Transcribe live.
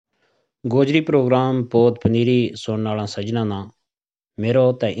Gojri programme पौध पनीरी सुनने वाला सजना ना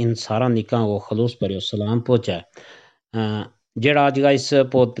मेरो ते इन सारा निका को खलूस पर सलाम पहुँचा जेड़ा आज का इस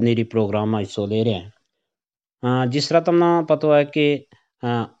पौध पनीरी प्रोग्राम हिस्सों ले रहे हैं। जिस तरह तुमने पता है कि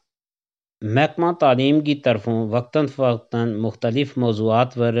महकमा तालीम की तरफों वक्तन फ़वक्तन मुख्तलिफ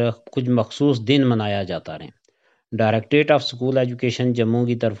मौज़ूआत पर कुछ मखसूस दिन मनाया जाता रहे। Directorate of school education Jammu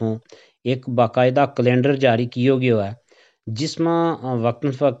की तरफों एक बाकायदा कैलेंडर जारी किया गया है जिसमें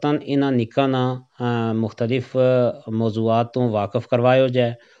वक्तन फ़वक्तन इन्हां निका ना मुख्तलिफ मौज़ूआत तो वाकफ़ करवाया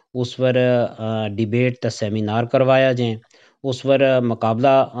जाए। उस पर डिबेट त सेमिनार करवाया जाए। उस पर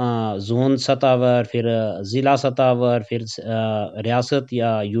मुकाबला जोन सतह पर फिर ज़िला सतह पर फिर रियासत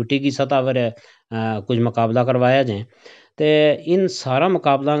या यूटी की सतह पर कुछ मुकाबला करवाया जाए। तो इन सारा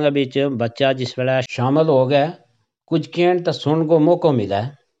मुकाबलों के बिच बच्चा जिस वेले शामिल हो गया कुछ कहण तो सुन को मौका मिला है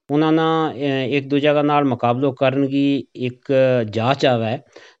उन्होंने एक दूजे का नाल मुकाबलो करन की एक जांच आवे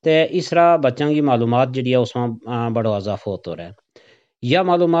तो इस तरह बच्चों की मालूमात जी उसमें बड़ा इजाफा होता रहा है। यह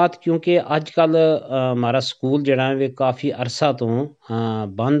मालूमात क्योंकि आजकल हमारा स्कूल जड़ा है वे काफ़ी अरसा तो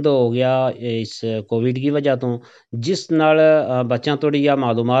बंद हो गया इस कोविड की वजह तो जिस नाल बच्चों थोड़ी यह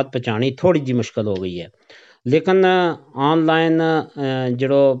मालूमात पहुँचानी थोड़ी जी मुश्किल हो गई है। लेकिन ऑनलाइन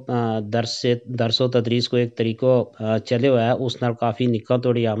जड़ो दरसो तदरीस को एक तरीको चले हुआ है उस नाल काफ़ी निक्का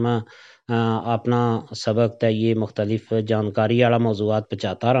थोड़ी हम अपना सबक तय ये मुख्तलिफ जानकारी वाला मौजूआत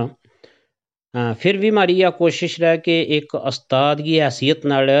पहुँचाता रहा। फिर भी हमारी यह कोशिश रहे कि एक उस्ताद की हैसियत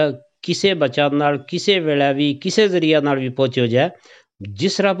नाल किसी बच्चा नाल किसी वेले भी किसी जरिया नाल भी पहुँचो जाए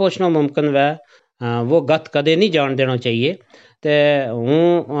जिस तरह पहुँचना मुमकिन वह वो गत कदे नहीं जान देना चाहिए। तो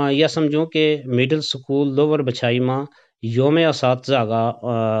हूँ यह समझूँ कि मिडल स्कूल लोअर बछाई में योम असातिज़ा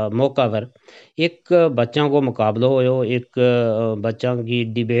का मौका पर एक बच्चों को मुकाबला हो एक बच्चों की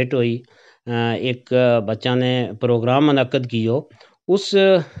डिबेट हुई एक बच्चा ने प्रोग्राम मुनक्कद किया उस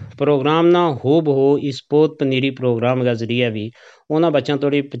प्रोग्राम ना हो बहो इस पौध पनीरी प्रोग्राम का जरिए भी उन्होंने बच्चों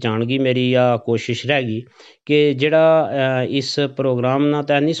थोड़ी पहचान की मेरी यह कोशिश रहेगी कि जड़ा इस प्रोग्राम ना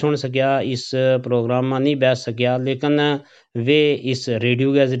तो नहीं सुन सकिया इस प्रोग्राम में नहीं बैठ सकिया लेकिन वे इस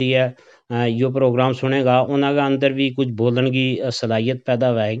रेडियो के जरिए यो प्रोग्राम सुनेगा उन्होंने अंदर भी कुछ बोलने की सलाहियत पैदा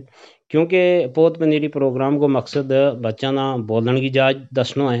होएगी क्योंकि पौध पनीरी प्रोग्राम को मकसद बच्चा ना बोलने की जाच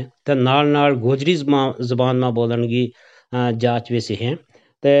दसना है तो नाल गोजरी जबान में बोलने की जाच भी सीखें।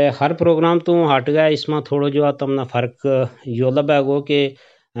 तो हर प्रोग्राम तो हट गया इसमें थोड़ा जो तमना फ़र्क यो लभेगो कि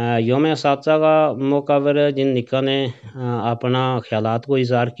योम असातिज़ा का मौका पर जिन निका ने अपना ख्यालात को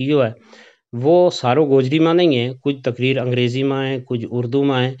इज़हार किया है वो सारो गोजरी में नहीं है कुछ तकरीर अंग्रेज़ी में है कुछ उर्दू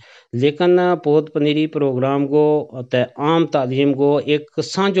में है लेकिन पौध पनीरी प्रोग्राम को ते आम तालीम को एक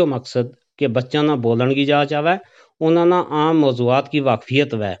साझो मकसद कि बच्चा ना बोलन की जांच आवे उन्होंने आम मौजूआत की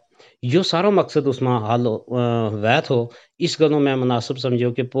वाकफियत वै यो सारो मकसद उसमें हल वैत हो। इस गलों मैं मुनासिब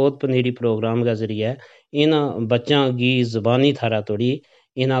समझो कि पौध पनीरी प्रोग्राम का जरिए इन बच्चों की ज़बानी थारा तोड़ी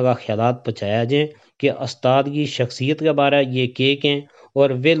इन्ह का ख्यालात पहुँचाया जाए कि उस्ताद की शख्सियत के बारे ये कें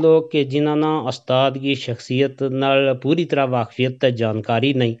और वे लोग के जिन्होंने उस्ताद की शख्सियत नाल पूरी तरह वाकफियत ते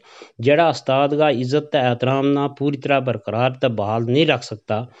जानकारी नहीं जड़ा उस्ताद का इज़्ज़त ते एहतराम ना पूरी तरह बरकरार ते बहाल नहीं रख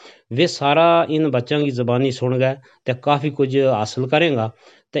सकता वे सारा इन बच्चों की ज़बानी सुन गए तो काफ़ी कुछ हासिल करेगा।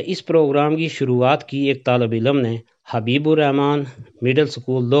 तो इस प्रोग्राम की शुरुआत की एक तालब इलम ने Habibur Rahman middle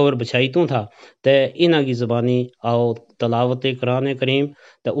school lower Bachhai तो था तो इन्ह की ज़बानी आओ तलावत कुरान करीम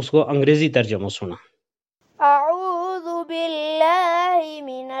तो उसको अंग्रेज़ी तर्जमा सुना। أعوذ بالله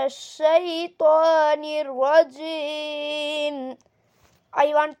من الشيطان الرجيم. I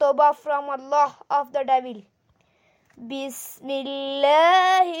want tawbah from Allah of the devil.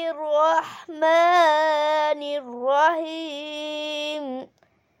 Bismillahir Rahmanir Rahim.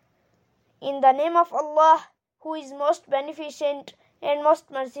 In the name of Allah, who is most beneficent and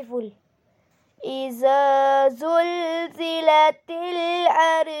most merciful. إذا زلزلت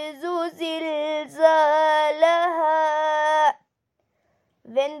الأرض زلزالها.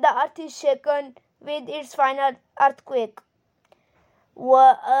 When the earth is shaken with its final earthquake.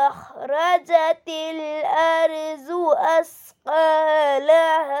 وأخرجت الأرض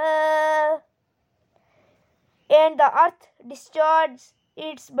أثقالها. And the earth discharged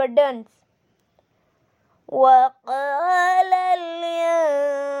its burdens. وقال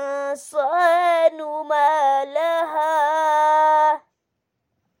الإنسان ما لها.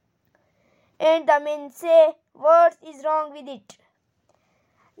 And the men say, what is wrong with it?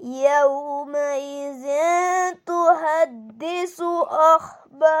 يومئذ تحدث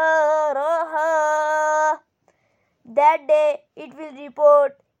أخبارها. That day it will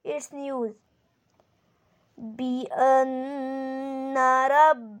report its news. بأن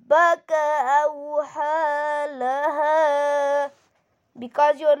ربك أوحى لها.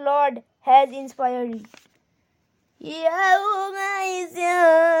 because your Lord has inspired you. يومئذ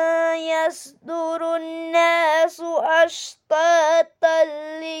يصدر الناس أشتاتا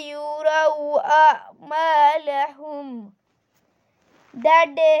ليروا أعمالهم. That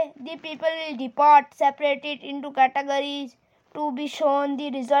day the people will depart, separated into categories, to be shown the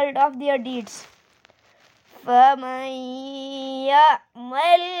result of their deeds. فَمَنْ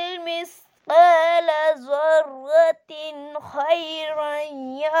يَعْمَلْ مِثْقَالَ ذَرَّةٍ خَيْرًا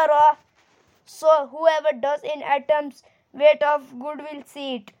يَرَهُ. So whoever does in atoms weight of good will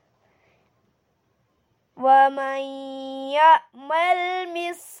see it. وَمَنْ يَعْمَلْ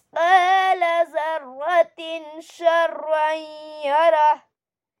مِثْقَالَ ذَرَّةٍ شَرًّا يَرَهُ.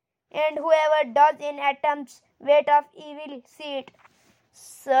 And whoever does in atoms weight of evil see it.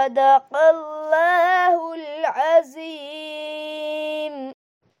 صدق اللہ العظیم.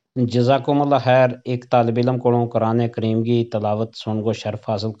 جزاکم اللہ خیر. ایک طالب علم کو قرآن کریم کی تلاوت سن کو شرف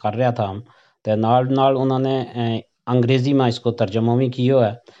حاصل کر رہا تھا تے نال انہوں نے انگریزی میں اس کو ترجمہ بھی کیا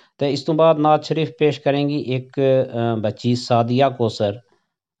ہے. تو اس تو بعد نعت شریف پیش کریں گی ایک بچی سعدیہ کوثر.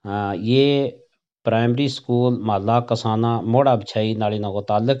 یہ پرائمری سکول محلہ کسانہ موڑا بچھائی نال انہوں کو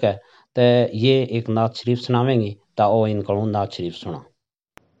تعلق ہے. تو یہ ایک نعت شریف سناویں گی تا او ان کو نعت شریف سنا.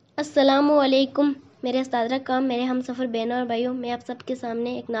 السلام علیکم میرے استاد کام، میرے ہم سفر بہنوں اور بھائیوں، میں آپ سب کے سامنے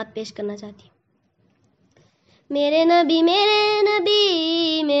ایک نعت پیش کرنا چاہتی ہوں. میرے نبی میرے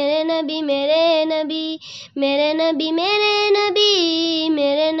نبی میرے نبی میرے نبی میرے نبی میرے نبی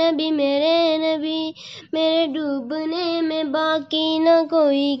میرے نبی میرے نبی، میرے ڈوبنے میں باقی نہ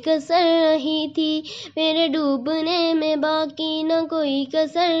کوئی کسر رہی تھی، میرے ڈوبنے میں باقی نہ کوئی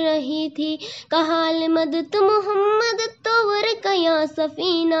کسر رہی تھی. کہال مدد محمد طور کیا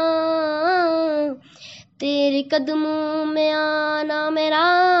سفینہ، تیرے قدموں میں آنا میرا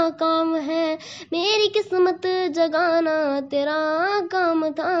کام ہے، میری قسمت جگانا تیرا کام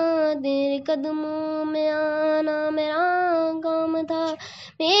تھا، تیرے قدموں میں آنا میرا کام تھا،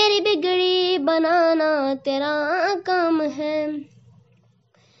 میری بگڑی بنانا تیرا کام ہے.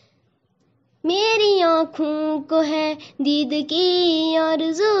 میری آنکھوں کو ہے دید کی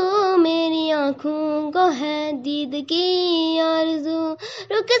آرزو، میری آنکھوں کو ہے دید کی آرزو،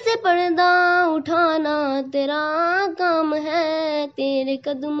 رخ سے پردہ اٹھانا تیرا کام ہے، تیرے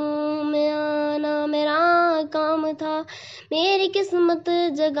قدموں میں آنا میرا کام تھا، میری قسمت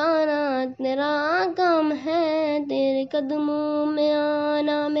جگانا تیرا کام ہے، تیرے قدموں میں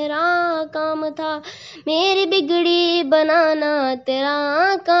آنا میرا کام تھا، میری بگڑی بنانا تیرا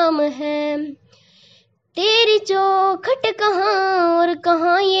کام ہے. تیری چوکھٹ کہاں اور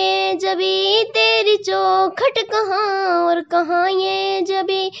کہاں یہ جبی، تیری چوکھٹ کہاں اور کہاں یہ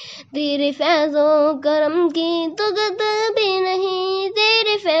جبی، تیرے فیض و کرم کی تو گد بھی نہیں،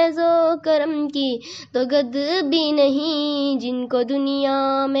 تیرے فیض و کرم کی تو گد بھی نہیں، جن کو دنیا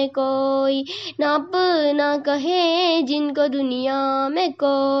میں کوئی ناپ نہ کہے، جن کو دنیا میں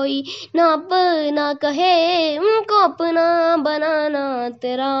کوئی ناپ نہ کہے، ان کو اپنا بنانا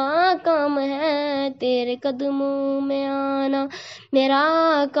تیرا کام ہے، تیرے قدموں میں آنا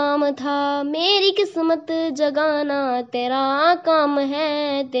میرا کام تھا، میری قسمت جگانا تیرا کام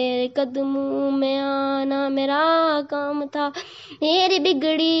ہے، تیرے قدموں میں آنا میرا کام تھا، میری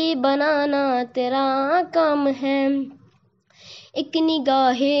بگڑی بنانا تیرا کام ہے. ایک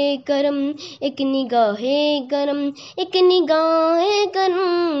نگاہ کرم ایک نگاہ کرم ایک نگاہ کرم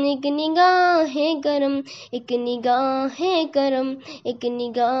ایک نگاہ کرم ایک نگاہ کرم ایک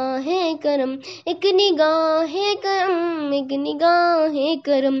نگاہ کرم ایک نگاہ کرم ایک نگاہ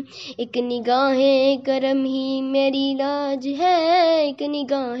کرم ایک نگاہ کرم ہی میری لاج ہے، ایک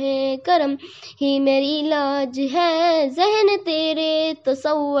نگاہ کرم ہی میری لاج ہے، ذہن تیرے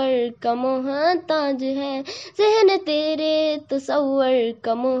تصور کا محتاج ہے، ذہن تیرے تصور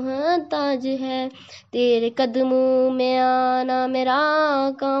کا محتاج ہے، تیرے قدموں میں آنا میرا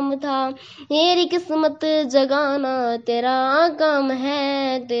کام تھا، میری قسمت جگانا تیرا کام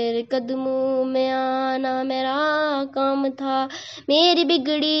ہے، تیرے قدموں میں آنا میرا کام تھا، میری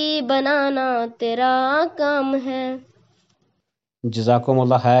بگڑی بنانا تیرا کام ہے. جزاکم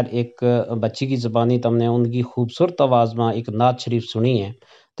اللہ خیر. ایک بچی کی زبانی تم نے ان کی خوبصورت آواز میں ایک نعت شریف سنی ہے.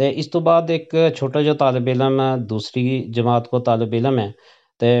 تو اس تو بعد ایک چھوٹا جو طالب علم ہے، دوسری جماعت کو طالب علم ہے،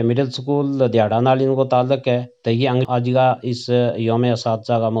 تو مڈل سکول دیاڑا نال ان کو تعلق ہے. تو یہ آج کا اس یوم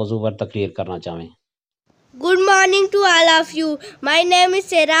اساتذہ کا موضوع پر تقریر کرنا چاہیں. Good morning to all of you. My name is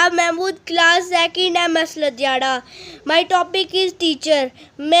Sarah Mahmood, class 2nd MS Ludhiana. My topic is teacher.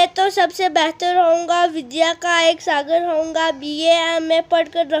 मैं तो सबसे बेहतर होऊंगा, विद्या का एक सागर होऊंगा, BA MA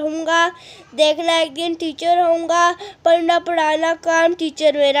पढ़कर रहूंगा, देखना एक दिन टीचर होऊंगा, पढ़ना पढ़ाना काम,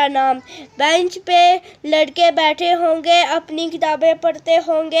 टीचर मेरा नाम. बेंच पे लड़के बैठे होंगे, अपनी किताबें पढ़ते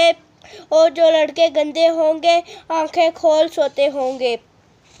होंगे, और जो लड़के गंदे होंगे आंखें खोल सोते होंगे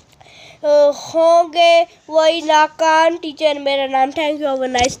वही नाकाम, टीचर मेरा नाम. Thank you, have a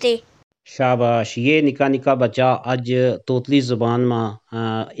nice day. शाबाश. ये निका निका बच्चा अज तोतली जुबान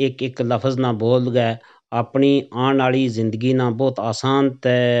में एक एक लफज ना बोल गए, अपनी आने वाली जिंदगी ना बहुत आसान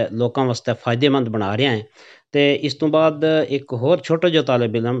ते लोगों वास्ते फायदेमंद बना रहे हैं. ते इस तो बाद एक होर छोटा जो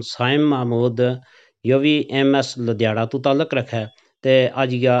तालब इलम साइम महमूद यो भी MS लुधियाना तो ताल्लुक रखा है, ते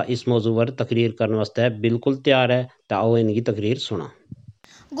अज या इस मौजू पर तकरीर करने वास्ते बिल्कुल तैयार है. तो आओ इनकी तकरीर सुना.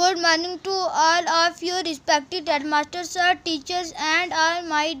 Good morning to all of you respected headmasters, sir, teachers and all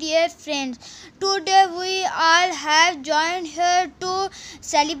my dear friends. Today we all have joined here to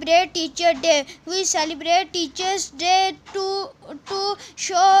celebrate Teacher Day. We celebrate Teachers Day to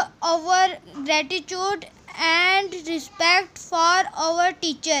show our gratitude and respect for our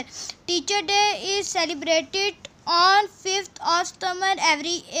teacher. Teacher Day is celebrated on 5th of September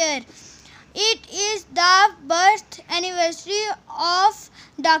every year. It is the birth anniversary of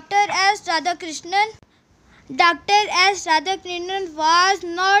Dr. S. Radhakrishnan. Dr. S. Radhakrishnan was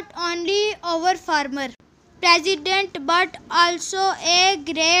not only our former president but also a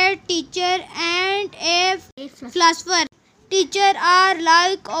great teacher and a philosopher. Teachers are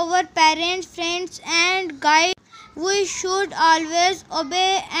like our parents, friends and guides. We should always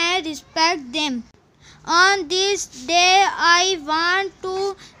obey and respect them. On this day, I want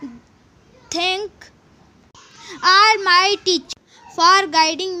to thank all my teachers for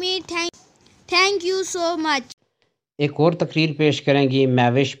guiding me. Thank you so much. एक और तकरीर पेश करेंगी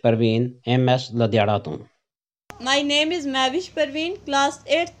Mahwish Parveen MS Ludhiana तो. My name is Mahvish Parveen, class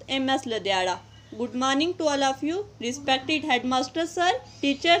 8th MS Ludhiana. Good morning to all of you, respected headmasters, sir,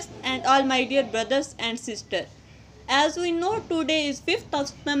 teachers and all my dear brothers and sisters. As we know, today is 5th of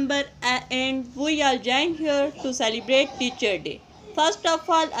September and we are joined here to celebrate Teacher Day. First of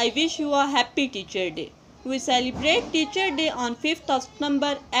all, I wish you a happy Teacher Day. We celebrate Teacher Day on 5th of September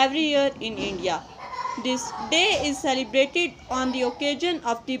every year in India. This day is celebrated on the occasion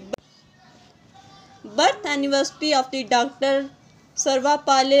of the birth anniversary of the Dr.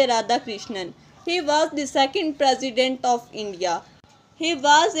 Sarvapalli Radhakrishnan. He was the second president of India. He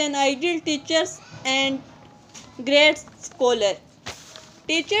was an ideal teacher and great scholar.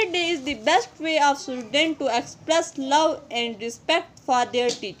 Teacher Day is the best way of students to express love and respect for their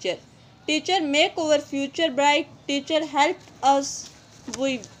teacher. Teacher make our future bright. Teacher help us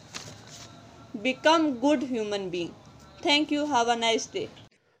we become good human being. Thank you. Have a nice day.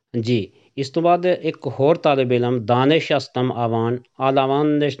 जी. इस तो बाद एक होर तालिब इलम दानिश अस्तम आवान आलावान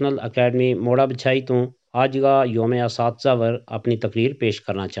national academy मोड़ा बिछाई तो आज का योम असातिज़ा वर अपनी तकरीर पेश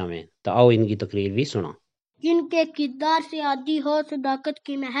करना चाहें. तो आओ इनकी तकरीर भी सुना. जिनके किरदार से आती हो सदाकत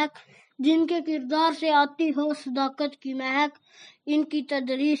की महक, जिनके किरदार से आती हो सदाकत की महक, इनकी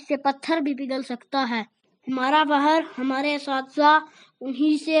तदरीस से पत्थर भी पिघल सकता है. हमारा बहर, हमारे असातिज़ा,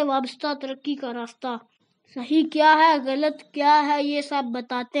 उन्हीं से वाबस्ता तरक्की का रास्ता. सही क्या है गलत क्या है ये सब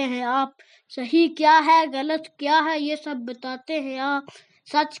बताते हैं आप. सही क्या है गलत क्या है ये सब बताते हैं आप.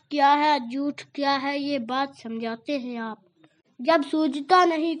 सच क्या है झूठ क्या है ये बात समझाते हैं आप. जब सूझता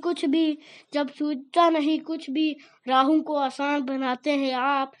नहीं कुछ भी, जब सूझता नहीं कुछ भी, राहों को आसान बनाते हैं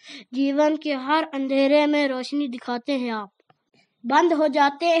आप. जीवन के हर अंधेरे में रोशनी दिखाते हैं आप. बंद हो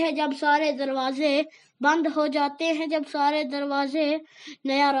जाते हैं जब सारे दरवाजे, बंद हो जाते हैं जब सारे दरवाजे,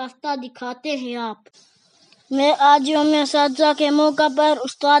 नया रास्ता दिखाते हैं आप. मैं आज यौम असातिज़ा के मौका पर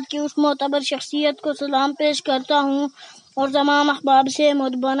उस्ताद की उस मोतबर शख्सियत को सलाम पेश करता हूँ और तमाम अहबाब से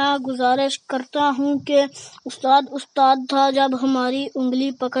मुदबना गुजारिश करता हूँ कि उस्ताद था जब हमारी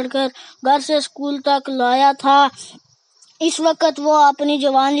उंगली पकड़कर घर से स्कूल तक लाया था. इस वक्त वो अपनी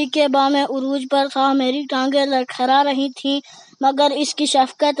जवानी के बामे उरूज पर था. मेरी टांगें लड़खड़ा रही थीं मगर इसकी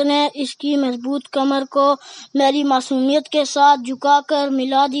शफकत ने इसकी मजबूत कमर को मेरी मासूमियत के साथ झुकाकर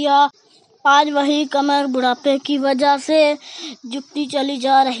मिला दिया. आज वही कमर बुढ़ापे की वजह से झुकती चली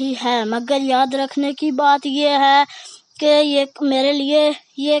जा रही है, मगर याद रखने की बात यह है कि ये मेरे लिए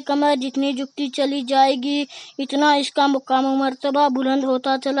ये कमर जितनी झुकती चली जाएगी इतना इसका मुकाम मर्तबा बुलंद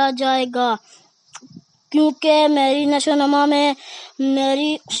होता चला जाएगा, क्योंकि मेरी नशोनमा में,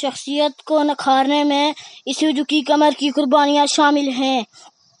 मेरी शख्सियत को निखारने में इसी झुकी कमर की कुर्बानियाँ शामिल हैं.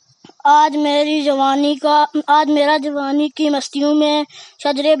 آج میرا جوانی کی مستیوں میں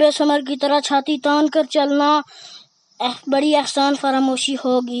شجرے بے ثمر کی طرح چھاتی تان کر چلنا بڑی احسان فراموشی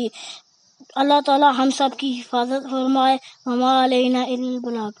ہوگی. اللہ تعالیٰ ہم سب کی حفاظت فرمائے. وما علینا الا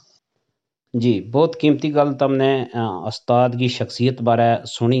البلاغ. جی بہت قیمتی گل تم نے استاد کی شخصیت بارے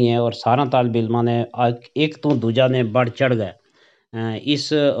سنی ہے اور سارا طالب علماں نے ایک تو دوجا نے بڑھ چڑھ گئے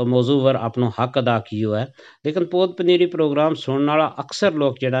اس موضوع پر اپنا حق ادا کیو ہے. لیکن پود پنیری پروگرام سننے والا اکثر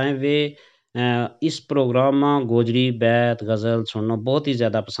لوگ جڑا ہے وہ اس پروگرام میں گوجری بیت غزل سننا بہت ہی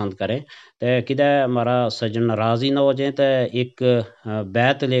زیادہ پسند کریں. تو کدھر ہمارا سجن ناراض ہی نہ ہو جائیں تو ایک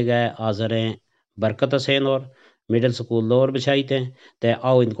بیت لے گئے حاضر ہیں برکت حسین اور مڈل سکول لوور بچھائی تھے. تو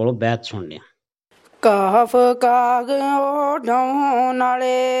آؤ ان کو بیت سن لیں. کاف کاغ اوڈھوں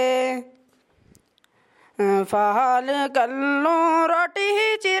نالے فال کلوں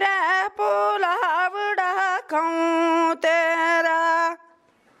روٹی چرے پلاوڑا کھاؤں تیرا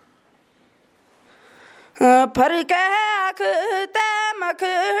فرق آنکھ تے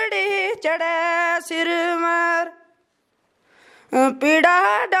مکھڑی چڑھے سر مر پیڑا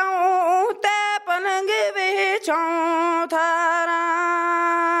ڈاؤں تے پلنگ بچھاؤں تھارا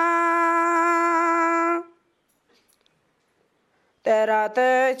رات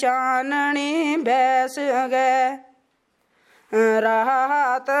چاننی بیس گئے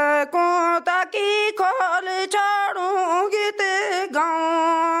رات کو تاکی کھول چھوڑوں گیت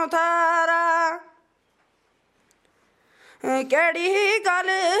گاؤں تھارا کیڑی گل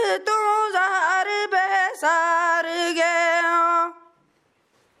تو زہر بیسار گیا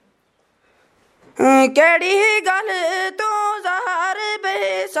کیڑی گل تو زہر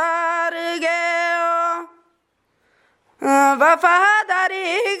بیسار گیا وفاداری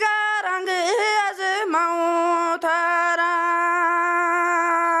کا رنگ ازماؤں تھارا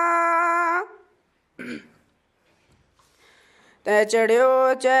تے چڑھیو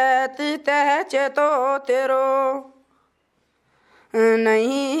چیت تے چیتو تیرو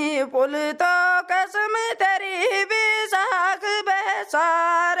نہیں پل تو قسم تیری بھی ساکھ بے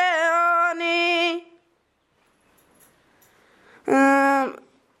سارے ہونی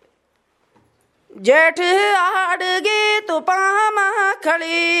جیٹھ آڑ گی تو پاما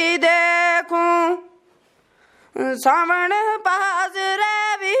کھڑی دیکھوں ساون پاس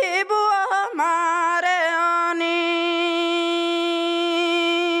ریوی بو مارے ہونی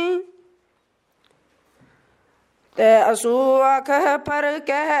تے اسو آنکھ پر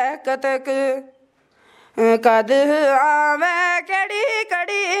کہ کتک کد آوے کڑی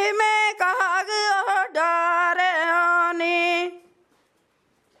کڑی میں کاغ ڈارے ہونی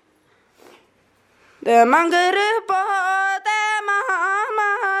منگر پوتے مہاما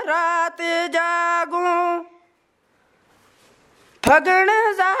رات جاگوں پھگن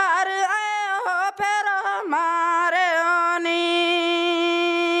زہر آئے ہو پھر مارے ہونی.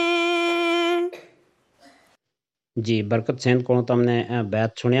 جی برکت سین کو تم نے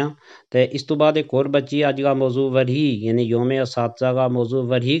بیت سنیا. تو اس تو بعد ایک اور بچی اج کا موضوع ورہی یعنی یوم اساتذہ کا موضوع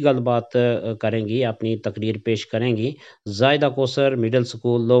ورہی گل بات کریں گی اپنی تقریر پیش کریں گی. Zaida Kausar middle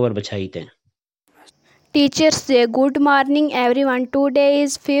school lower Bachhai تھے. Teachers Day. Good morning everyone. Today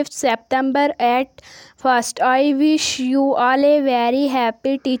is 5th September. At first, I wish you all a very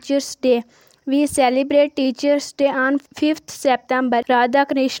happy Teachers Day. We celebrate Teachers Day on 5th September.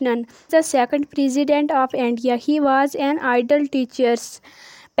 Radhakrishnan, the second President of India. He was an ideal teacher.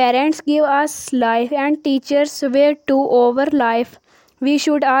 Parents give us life and teachers were to our life. We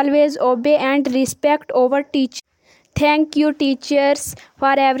should always obey and respect our teachers. Thank you teachers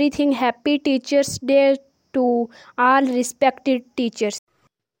for everything. Happy Teachers Day to all respected teachers.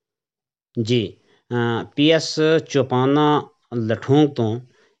 G P S چوپانا لٹھونگ تو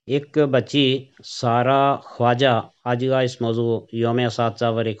ایک بچی سارا خواجہ آج کا اس موضوع یوم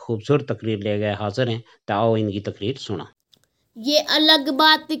اساتذہ پر ایک خوبصورت تقریر لے گئے حاضر ہیں. تو آؤ ان کی تقریر سنا. یہ الگ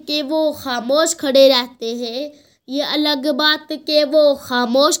بات کہ وہ خاموش کھڑے رہتے ہیں یہ الگ بات کہ وہ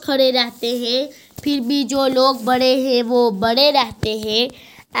خاموش کھڑے رہتے ہیں پھر بھی جو لوگ بڑے ہیں وہ بڑے رہتے ہیں.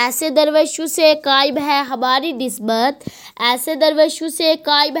 ایسے درویشوں سے قائم ہے ہماری نسبت ایسے درویشوں سے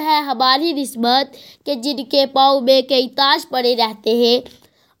قائم ہے ہماری نسبت کہ جن کے پاؤں میں کئی تاج پڑے رہتے ہیں.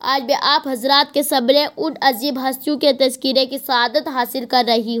 آج میں آپ حضرات کے سامنے ان عظیم ہستیوں کے تذکرے کی سعادت حاصل کر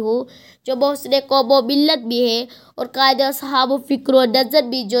رہی ہوں جو محسن قوم و ملت بھی ہے اور قائد اصحاب و فکر و نظر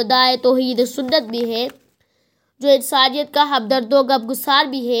بھی جو دائے توحید سنت بھی ہے جو انسانیت کا ہمدرد و غمگسار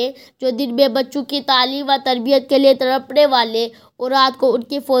بھی ہے، جو دن میں بچوں کی تعلیم و تربیت کے لیے تڑپنے والے اور رات کو ان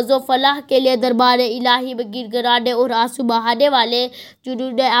کی فوز و فلاح کے لیے دربار الہی میں گر گرانے اور آنسو بہانے والے،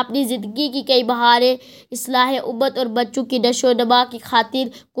 جنہوں نے اپنی زندگی کی کئی بہاریں اصلاح امت اور بچوں کی نشو و نما کی خاطر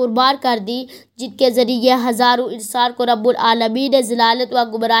قربان کر دی، جن کے ذریعے ہزاروں انسان کو رب العالمین نے ضلالت و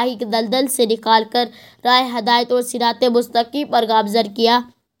گمراہی کے دلدل سے نکال کر راہ ہدایت اور صراط مستقیم پر گامزن کیا،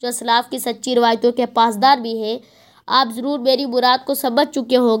 جو اسلاف کی سچی روایتوں کے پاسدار بھی ہے۔ آپ ضرور میری مراد کو سمجھ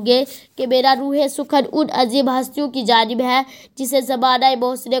چکے ہوں گے کہ میرا روح سخن ان عظیم ہستیوں کی جانب ہے جسے زمانہ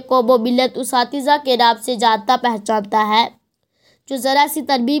محسن قوم و ملت اساتذہ کے نام سے جانتا پہچانتا ہے، جو ذرا سی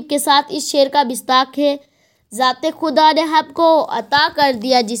تربیب کے ساتھ اس شعر کا مصداق ہے: ذات خدا نے ہم کو عطا کر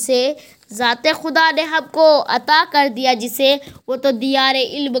دیا جسے، ذات خدا نے ہم کو عطا کر دیا جسے، وہ تو دیار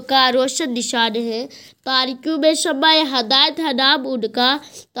علم کا روشن نشان ہے، تاریکیوں میں شمع ہدایت ہے نام ان کا،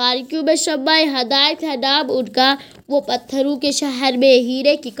 تاریکیوں میں شمع ہدایت ہے نام ان کا، وہ پتھروں کے شہر میں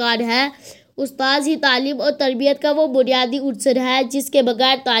ہیرے کی کان ہے۔ استاذ ہی تعلیم اور تربیت کا وہ بنیادی عنصر ہے جس کے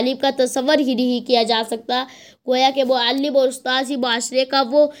بغیر تعلیم کا تصور ہی نہیں کیا جا سکتا، گویا کہ معلم اور استاذ ہی معاشرے کا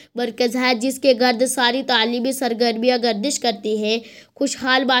وہ مرکز ہے جس کے گرد ساری تعلیمی سرگرمیاں گردش کرتی ہیں۔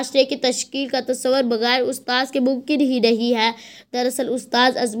 خوشحال معاشرے کی تشکیل کا تصور بغیر استاذ کے ممکن ہی نہیں ہے۔ دراصل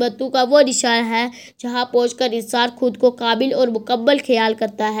استاذ عظمتوں کا وہ نشان ہے جہاں پہنچ کر انسان خود کو کامل اور مکمل خیال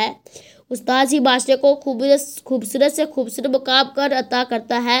کرتا ہے۔ استاذ ہی معاشرے کو خوبصورت سے خوبصورت مقام کر عطا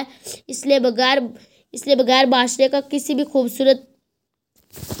کرتا ہے، اس لیے بغیر معاشرے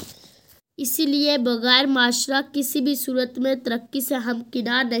کسی بھی صورت میں ترقی سے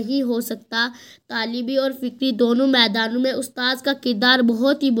ہمکنار نہیں ہو سکتا۔ تعلیمی اور فکری دونوں میدانوں میں استاذ کا کردار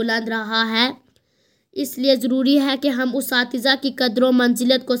بہت ہی بلند رہا ہے، اس لیے ضروری ہے کہ ہم اساتذہ کی قدر و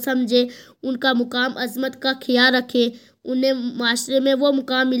منزلت کو سمجھیں، ان کا مقام عظمت کا خیال رکھیں، انہیں معاشرے میں وہ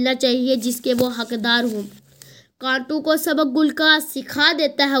مقام ملنا چاہیے جس کے وہ حقدار ہوں۔ کانٹوں کو سبق گل کا سکھا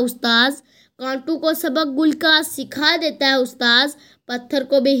دیتا ہے استاذ، کانٹوں کو سبق گل کا سکھا دیتا ہے استاذ، پتھر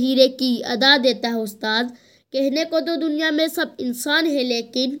کو بھی ہیرے کی ادا دیتا ہے استاذ، کہنے کو تو دنیا میں سب انسان ہے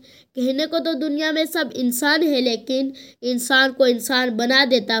لیکن، کہنے کو تو دنیا میں سب انسان ہے لیکن، انسان کو انسان بنا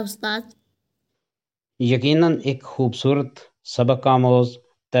دیتا ہے استاذ۔ یقیناً ایک خوبصورت سبق آموز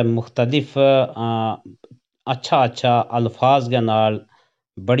تے مختلف اچھا الفاظ کے نال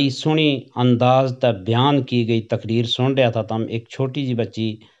بڑی سونی انداز تے بیان کی گئی تقریر سن رہا تھا تم ایک چھوٹی جی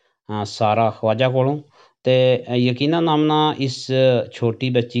بچی سارا خواجہ کولوں تے یقیناً ہمنا اس چھوٹی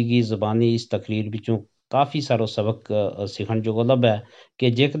بچی کی زبانی اس تقریر بچوں کافی سارا سبق سیکھن جو لب ہے کہ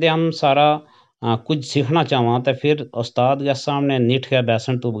جیک دے ہم سارا کچھ سیکھنا چاہواں تو پھر استاد کے سامنے نیٹ کے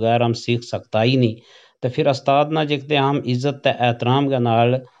بیسن تو بغیر ہم سیکھ سکتا ہی نہیں، تو پھر استاد نہ جکتے ہم عزت تے احترام کے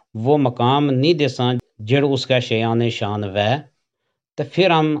نال وہ مقام نہیں دیساں جڑ اس کا شیان شان وے، تو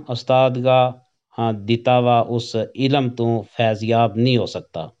پھر ہم استاد کا دیتا ہوا اس علم تو فیضیاب نہیں ہو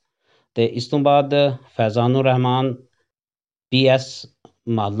سکتا۔ تو اس تو بعد فیضان الرحمان پی ایس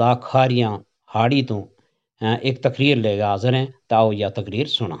محلہ کھاریاں ہاڑی تو ایک تقریر لے گا حاضر ہیں، تاؤ یا تقریر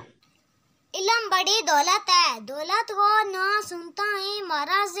سنا۔ علم بڑی دولت ہے، دولت ہو نہ سنتا ہی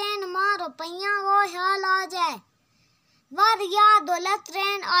مارا ذہن ماں روپیہ وہ خیال آ جائے، ور یا دولت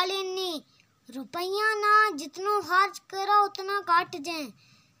رین آلی نی روپیہ نہ جتنوں خرچ کرو اتنا کٹ جائیں،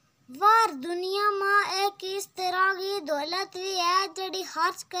 ور دنیا ماں ایک اس طرح کی دولت بھی ہے جڑی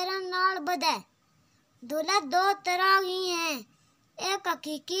خرچ کرن نال بدے۔ دولت دو طرح کی ہیں، ایک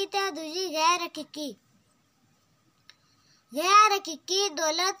حقیقی تے دوجی غیر حقیقی۔ غیر حقیقی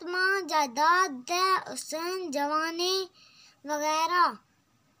دولت ماں جائیداد دے حسن جوانی وغیرہ،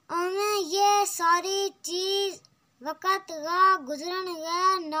 اویں یہ ساری چیز وقت گا گزرن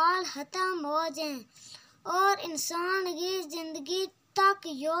گئے نال ختم ہو جائیں اور انسان کی زندگی تک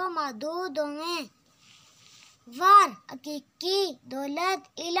یو محدود ہوئیں، ور حقیقی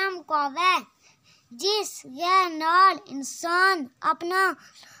دولت علم کو ہے جس کے نال انسان اپنا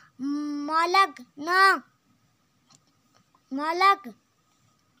مالک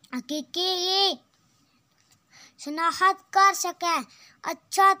حقیقی شناخت کر سکے،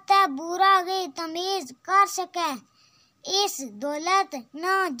 اچھا تے برا کی تمیز کر سکے۔ اس دولت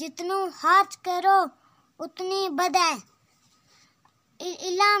نہ جتنوں خرچ کرو اتنی بدے۔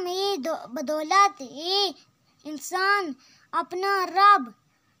 علم ہی بدولت ہی انسان اپنا رب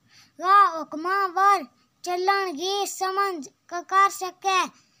کا حکماں ور چلن کی سمجھ کر سکے،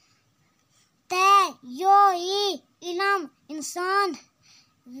 تے یو ہی علم انسان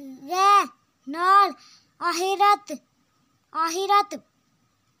وے نال آخرت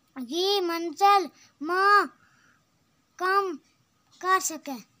کی منزل ماں کم کر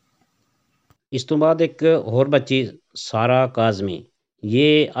سکے۔ اس تو بعد ایک اور بچی سارا کاظمی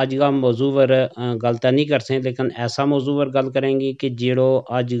یہ اج کا موضوع ور گل تو نہیں کر سیں لیکن ایسا موضوع ور گل کریں گی کہ جیڑو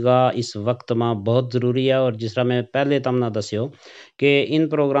اج کا اس وقت میں بہت ضروری ہے، اور جس طرح میں پہلے تم نہ دسیو کہ ان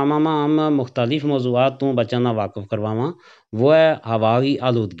پروگراموں میں ہم مختلف موضوعات تو بچوں نہ واقف کرواواں، وہ ہے ہوا کی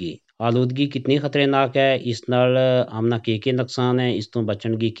آلودگی۔ آلودگی کتنی خطرناک ہے، اس نال ہم نہ کے نقصان ہے، اس تو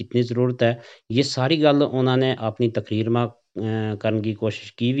بچن کی کتنی ضرورت ہے، یہ ساری گل انہوں نے اپنی تقریر میں کرن کی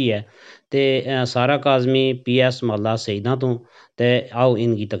کوشش کی بھی ہے۔ تے سارا کاظمی پی ایس محلہ سیداں تو تے آؤ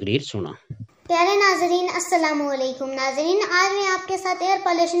ان کی تقریر سنا۔ پیارے ناظرین السلام علیکم۔ ناظرین، آج میں آپ کے ساتھ ایئر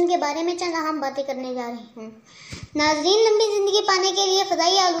پولیوشن کے بارے میں چند اہم باتیں کرنے جا رہی ہوں۔ ناظرین، لمبی زندگی پانے کے لیے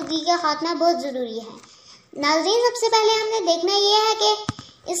فضائی آلودگی کا خاتمہ بہت ضروری ہے۔ ناظرین، سب سے پہلے ہم نے دیکھنا یہ ہے کہ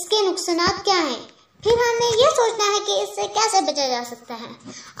اس کے نقصانات کیا ہیں، پھر ہم نے یہ سوچنا ہے کہ اس سے کیسے بچا جا سکتا ہے۔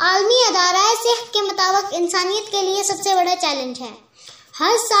 عالمی ادارہ صحت کے مطابق انسانیت کے لیے سب سے بڑا چیلنج ہے۔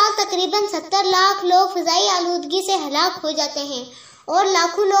 ہر سال تقریباً 70 لاکھ لوگ فضائی آلودگی سے ہلاک ہو جاتے ہیں اور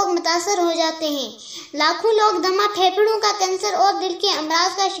لاکھوں لوگ متاثر ہو جاتے ہیں۔ لاکھوں لوگ دمہ، پھیپھڑوں کا کینسر اور دل کے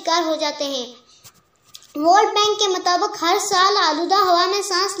امراض کا شکار ہو جاتے ہیں۔ ورلڈ بینک کے مطابق ہر سال آلودہ ہوا میں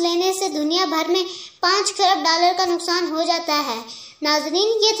سانس لینے سے دنیا بھر میں $5 کروڑ کا نقصان ہو جاتا ہے۔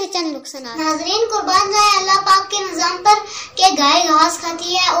 ناظرین، یہ تھے چند نقصانات۔ ناظرین، قربان جائے اللہ پاک کے نظام پر کہ گائے گھاس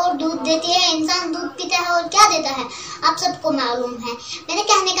کھاتی ہے اور دودھ دیتی ہے، انسان دودھ پیتا ہے اور کیا دیتا ہے، آپ سب کو معلوم ہے۔ میرے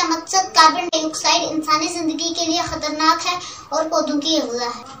کہنے کا مقصد کاربن ڈائی آکسائڈ انسانی زندگی کے لیے خطرناک ہے اور پودوں کی غذا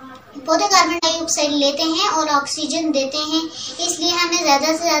ہے۔ پودے کاربن ڈائی آکسائڈ لیتے ہیں اور آکسیجن دیتے ہیں، اس لیے ہمیں زیادہ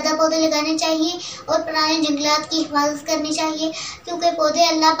سے زیادہ پودے لگانے چاہیے اور پرانے جنگلات کی حفاظت کرنی چاہیے، کیونکہ پودے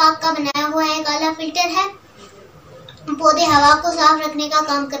اللہ پاک کا بنایا ہوا ایک اعلیٰ فلٹر ہے۔ پودے ہوا کو صاف رکھنے کا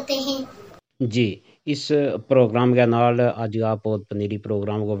کام کرتے ہیں۔ جی، اس پروگرام کے نال اج کا پود پنیری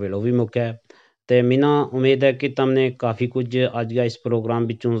پروگرام کو ویلو بھی مکا ہے، تے منا امید ہے کہ تم نے کافی کچھ اج کا اس پروگرام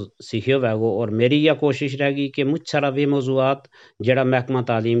بچوں سیکھے ہوئے گو، اور میری یہ کوشش رہے گی کہ مجھ سارا وہ موضوعات جڑا محکمہ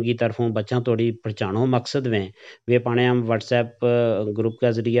تعلیم کی طرفوں بچوں توڑی پہنچانو مقصد میں وہ پانے ہم واٹس ایپ گروپ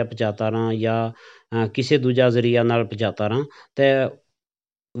کا ذریعہ پہنچاتا رہاں یا کسی دوجا ذریعہ نال پہنچاتا رہاں، تے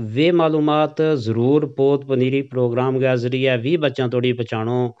وہ معلومات ضرور پود پنیری پروگرام کے ذریعہ بھی بچوں توڑی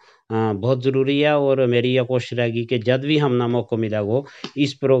پہنچانو بہت ضروری ہے، اور میری یہ کوشش رہے گی کہ جد بھی ہم نہ موقع ملے گو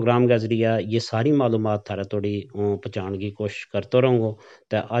اس پروگرام کے ذریعہ یہ ساری معلومات تھارے توڑی پہنچان کی کوشش کرتا رہوں گو۔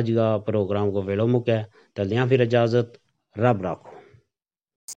 تو آج کا پروگرام کو ویلو مکے تو لیاں پھر اجازت، رب رکھو۔